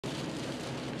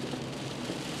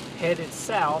headed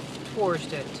south towards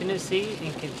the Tennessee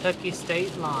and Kentucky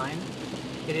state line.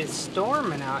 It is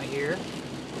storming out here.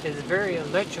 It is very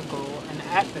electrical and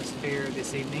atmosphere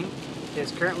this evening. It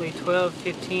is currently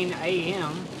 12:15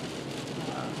 a.m.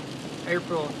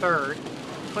 April 3rd,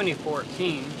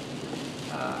 2014.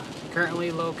 The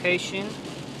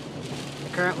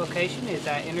current location is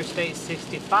at Interstate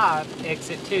 65,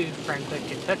 Exit 2, Franklin,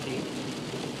 Kentucky,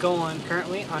 going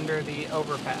currently under the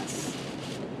overpass.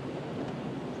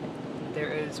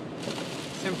 There is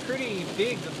some pretty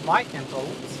big lightning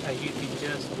bolts, as you can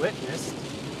just witness,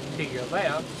 to your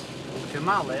left, to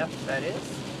my left, that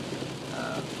is.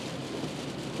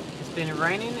 It's been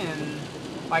raining and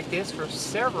like this for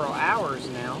several hours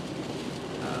now.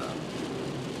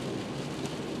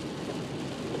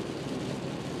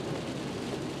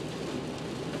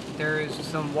 There is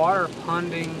some water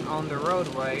ponding on the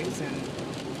roadways and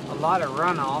a lot of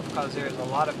runoff because there's a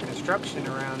lot of construction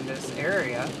around this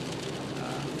area.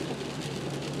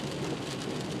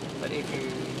 But if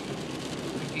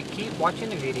you keep watching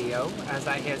the video as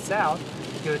I head south,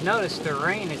 you would notice the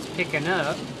rain is picking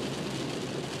up.